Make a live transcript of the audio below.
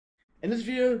In this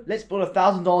video, let's build a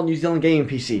 $1,000 New Zealand gaming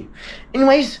PC.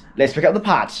 Anyways, let's pick up the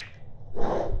parts.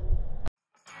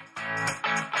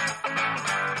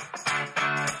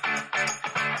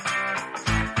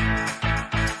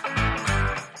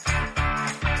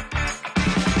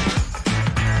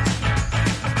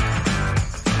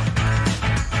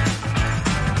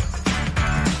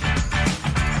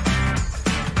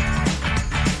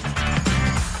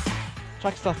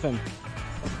 Chuck stuff in.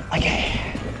 Okay.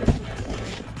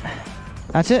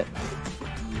 That's it?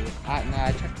 No,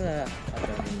 I checked the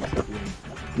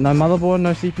No motherboard,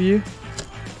 no CPU?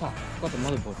 Fuck, I got the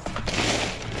motherboard.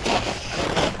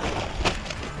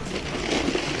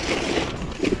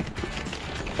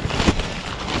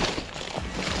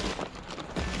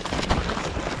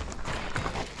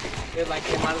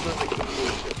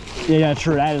 Yeah,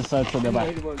 true. That is so true.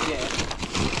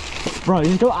 Bro,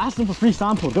 just go ask them for free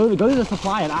samples. Go to the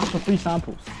supplier and ask for free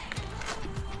samples.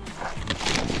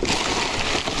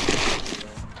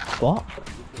 What?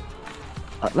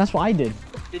 That's what I did.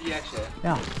 Did you actually?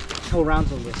 Yeah. 4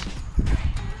 rounds on this.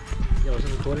 Yo, is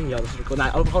this recording? Yo, this is recording.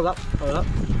 Nah, hold up.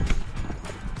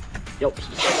 Yo,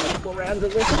 4 rounds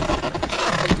of this.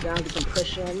 Take down, get some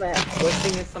pressure on that. Worst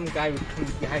thing is some guy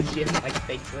comes behind you and like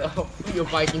takes it off your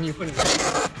bike and you put it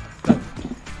back.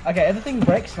 Okay, if the thing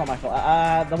breaks, it's not my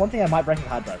fault. The one thing I might break is the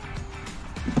hard drive.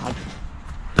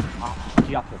 I'll hook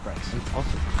you up if it breaks.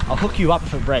 I'll hook you up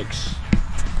if it breaks.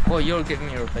 Well, you'll give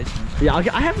me a replacement. Yeah,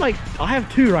 I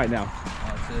have 2 right now.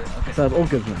 Oh, okay. So it's all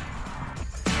good, man.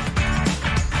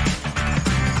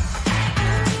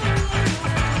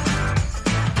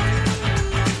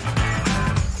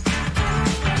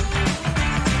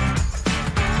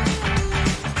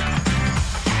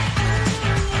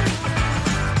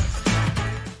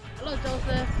 Hello,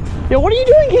 Joseph. Yo, what are you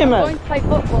doing here, I'm man? going to play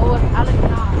football with Alex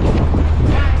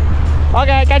now.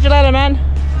 Okay, catch you later, man.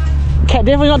 Okay,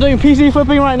 definitely not doing PC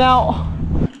flipping right now.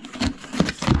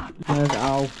 There's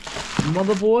our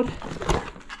motherboard.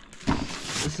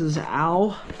 This is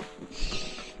our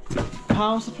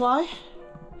power supply.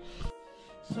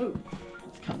 So,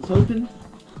 let's cut this open.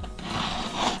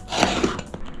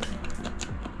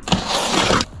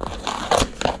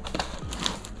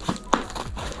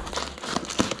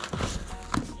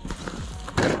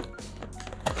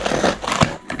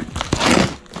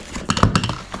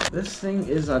 This thing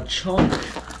is a chunk.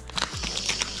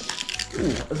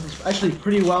 Ooh, this is actually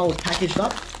pretty well packaged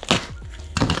up.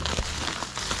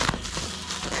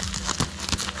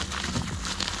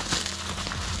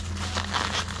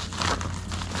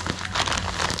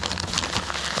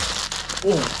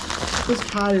 Oh, this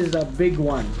card is a big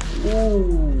one.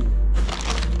 Ooh.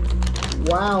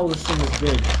 Wow, this thing is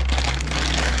big.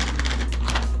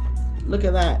 Look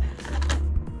at that.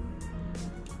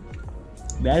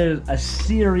 That is a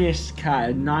serious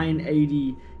card,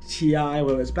 980 Ti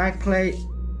with its backplate.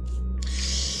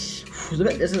 It's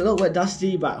a little bit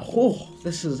dusty, but oh,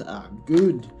 this is a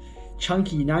good,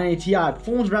 chunky 980 Ti.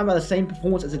 Performs around by the same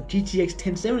performance as a GTX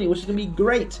 1070, which is going to be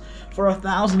great for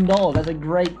 $1,000. That's a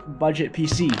great budget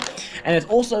PC. And it's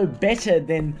also better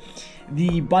than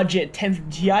the budget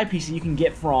 1050 Ti PC you can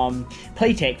get from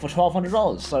Playtech for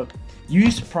 $1,200. So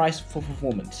use price for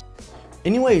performance.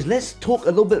 Anyways, let's talk a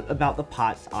little bit about the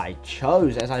parts I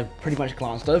chose, as I've pretty much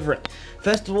glanced over it.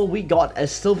 First of all, we got a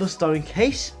Silverstone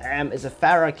case. It's a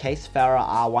Farah case, Farah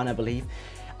R1 I believe.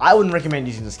 I wouldn't recommend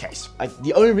using this case.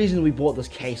 The only reason we bought this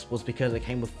case was because it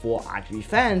came with 4 RGB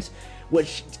fans,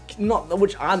 which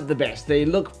aren't the best. They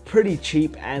look pretty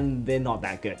cheap and they're not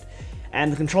that good. And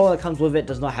the controller that comes with it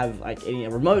does not have like any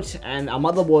remote, and our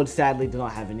motherboard sadly does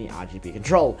not have any RGB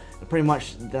control. So pretty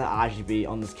much the RGB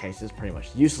on this case is pretty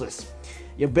much useless.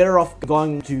 You're better off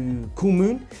going to Cool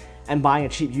Moon and buying a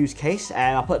cheap used case,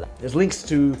 and there's links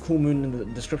to Cool Moon in the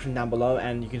description down below,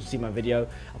 and you can see my video.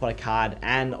 I'll put a card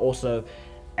and also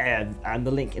and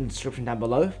the link in the description down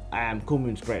below. Cool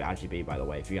Moon's great RGB, by the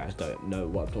way, if you guys don't know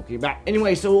what I'm talking about.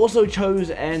 Anyway, so we also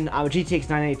chose an GTX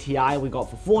 980 Ti we got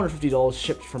for $450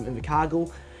 shipped from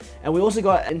Invercargill. And we also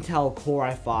got Intel Core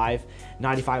i5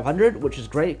 9500, which is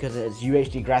great because it's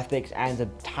UHD graphics and it's a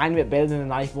tiny bit better than the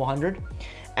 9400.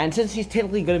 And since he's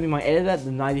technically going to be my editor,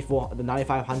 the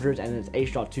 9500 and its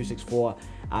H.264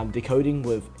 decoding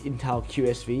with Intel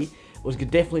QSV was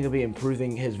definitely going to be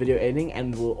improving his video editing,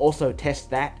 and we'll also test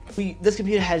that. This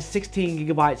computer has 16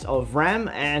 gigabytes of RAM,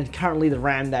 and currently the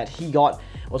RAM that he got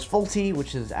was faulty,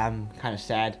 which is kind of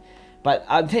sad. But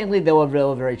technically they were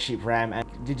very cheap RAM, and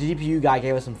the GPU guy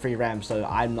gave us some free RAM, so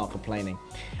I'm not complaining.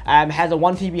 It has a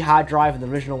 1 TB hard drive, and the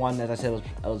original one, as I said,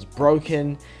 was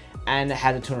broken, and it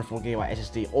has a 204 GB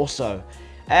SSD also.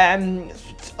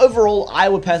 Overall, I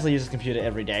would personally use this computer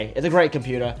every day. It's a great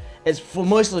computer. It's for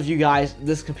most of you guys,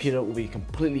 this computer will be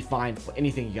completely fine for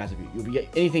anything you guys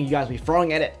will be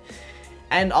throwing at it.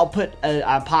 And I'll put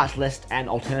a parts list and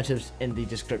alternatives in the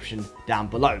description down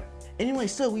below. Anyway,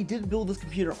 so we did build this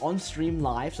computer on stream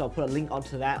live, so I'll put a link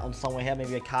onto that on somewhere here,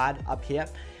 maybe a card up here.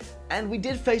 And we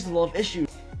did face a lot of issues.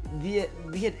 We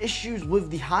had issues with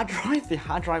the hard drive. The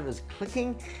hard drive is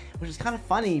clicking, which is kind of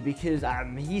funny because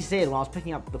he said when I was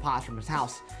picking up the parts from his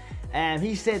house,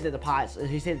 he said that the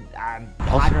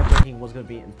hard drive breaking was going to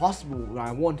be impossible. When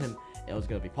I warned him, it was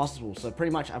going to be possible. So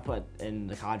pretty much I put in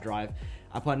the hard drive,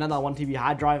 I put another 1 TB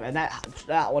hard drive, and that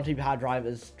 1 TB hard drive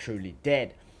is truly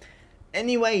dead.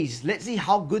 Anyways, let's see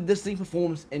how good this thing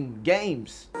performs in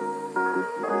games.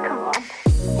 Come on.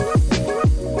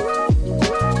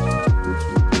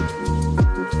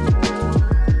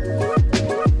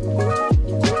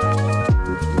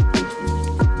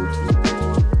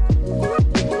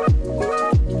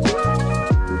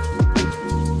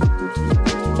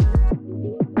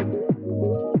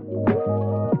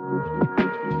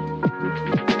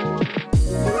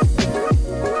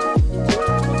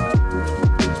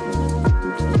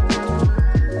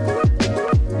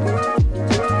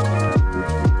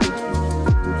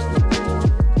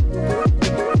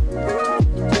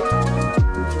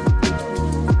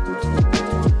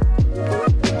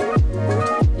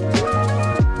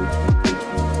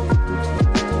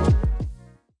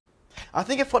 I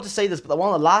think I forgot to say this, but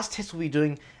one of the last tests we'll be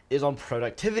doing is on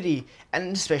productivity,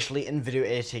 and especially in video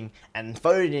editing and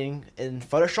photo editing in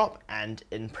Photoshop and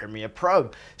in Premiere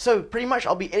Pro. So pretty much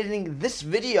I'll be editing this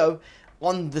video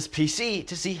on this PC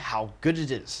to see how good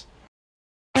it is.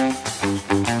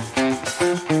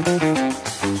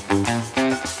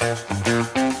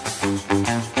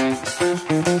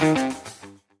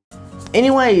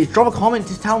 Anyways, drop a comment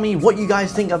to tell me what you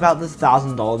guys think about this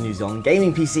 $1,000 New Zealand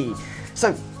gaming PC.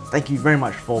 So, thank you very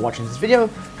much for watching this video.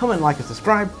 Comment, like, and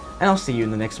subscribe, and I'll see you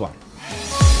in the next one.